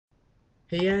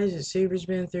Hey guys, it's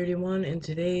SabersMan31, and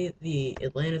today the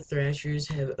Atlanta Thrashers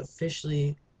have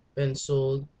officially been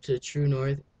sold to True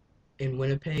North in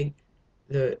Winnipeg.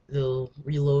 They'll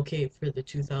relocate for the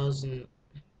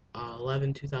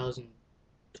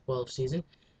 2011-2012 season.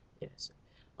 Yes.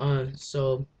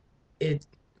 So it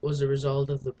was a result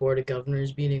of the Board of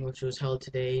Governors meeting, which was held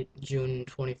today, June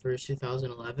 21st,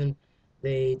 2011.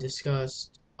 They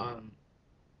discussed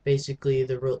basically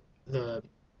the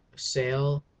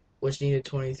sale, which needed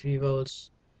 23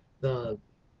 votes, the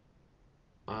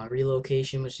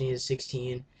relocation, which needed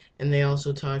 16, and they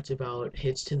also talked about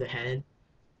hits to the head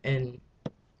and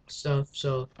stuff.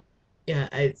 So, yeah,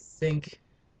 I think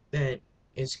that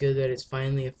it's good that it's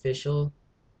finally official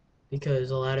because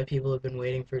a lot of people have been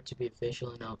waiting for it to be official,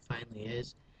 and now it finally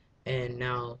is. And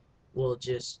now we'll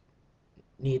just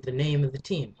need the name of the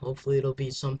team. Hopefully, it'll be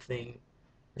something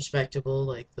respectable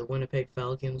like the Winnipeg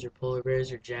Falcons or Polar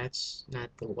Bears or Jets, not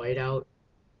the whiteout.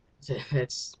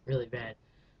 That's really bad.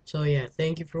 So yeah,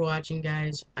 thank you for watching,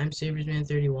 guys. I'm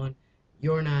SabersMan31.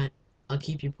 You're not. I'll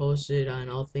keep you posted on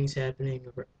all things happening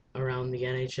around the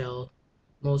NHL,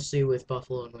 mostly with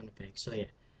Buffalo and Winnipeg. So yeah,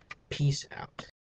 peace out.